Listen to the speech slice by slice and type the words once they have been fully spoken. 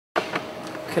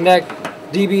Connect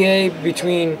DBA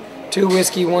between 2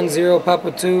 Whiskey 10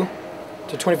 Papa 2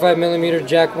 to 25mm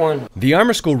Jack 1. The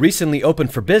Armor School recently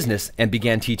opened for business and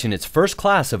began teaching its first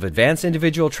class of advanced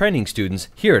individual training students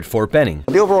here at Fort Benning.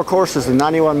 The overall course is the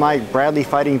 91 Mike Bradley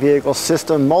Fighting Vehicle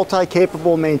System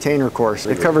Multi-Capable Maintainer course.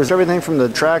 It covers everything from the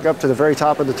track up to the very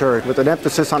top of the turret, with an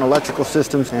emphasis on electrical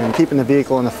systems and keeping the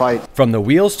vehicle in the fight. From the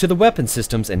wheels to the weapon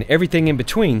systems and everything in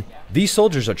between, these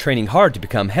soldiers are training hard to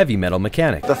become heavy metal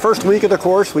mechanics. The first week of the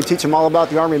course, we teach them all about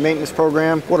the Army Maintenance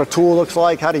Program, what a tool looks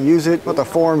like, how to use it, what the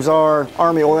forms are,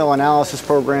 Army Oil Analysis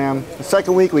Program. The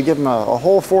second week, we give them a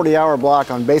whole 40-hour block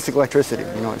on basic electricity.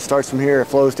 You know, it starts from here, it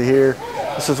flows to here.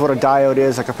 This is what a diode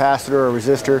is, a capacitor or a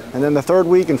resistor. And then the third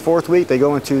week and fourth week, they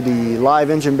go into the live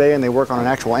engine bay and they work on an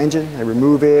actual engine. They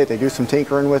remove it, they do some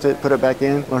tinkering with it, put it back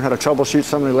in, learn how to troubleshoot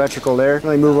some of the electrical there. Then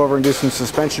they move over and do some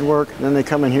suspension work. And then they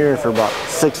come in here for about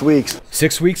 6 weeks.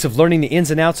 6 weeks of learning the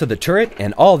ins and outs of the turret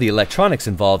and all the electronics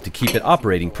involved to keep it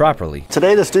operating properly.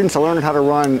 Today the students are learning how to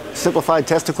run simplified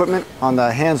test equipment on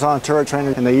the hands-on turret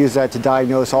training, and they use that to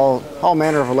diagnose all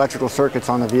manner of electrical circuits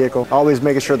on the vehicle, always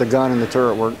making sure the gun and the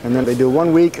turret work. And then they do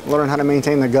 1 week, learn how to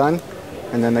maintain the gun,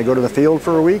 and then they go to the field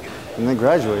for a week and then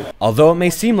graduate. Although it may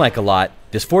seem like a lot,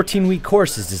 this 14-week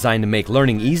course is designed to make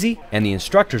learning easy, and the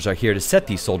instructors are here to set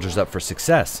these soldiers up for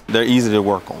success. They're easy to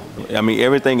work on. I mean,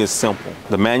 everything is simple.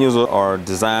 The manuals are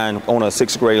designed on a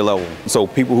 6th grade level. So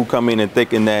people who come in and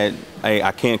thinking that, hey,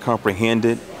 I can't comprehend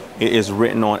it, it is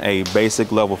written on a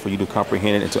basic level for you to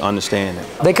comprehend it and to understand it.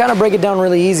 They kind of break it down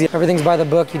really easy. Everything's by the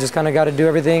book. You just kind of got to do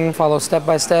everything, follow step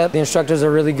by step. The instructors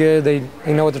are really good. They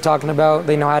know what they're talking about.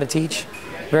 They know how to teach.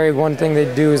 One thing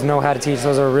they do is know how to teach.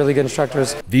 Those are really good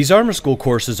instructors. These Armor School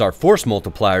courses are force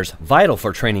multipliers, vital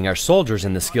for training our soldiers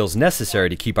in the skills necessary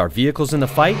to keep our vehicles in the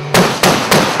fight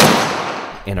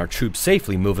and our troops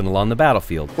safely moving along the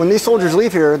battlefield. When these soldiers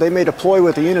leave here, they may deploy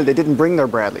with a unit that didn't bring their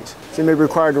Bradleys. So they may be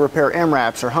required to repair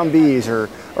MRAPs or Humvees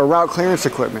or route clearance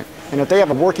equipment. And if they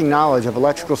have a working knowledge of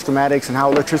electrical schematics and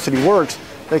how electricity works,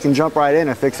 they can jump right in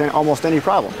and fix almost any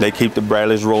problem. They keep the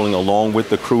Bradleys rolling along with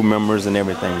the crew members and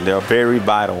everything. They're very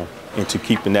vital into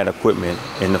keeping that equipment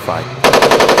in the fight.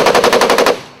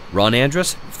 Ron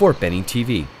Andruss, Fort Benning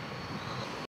TV.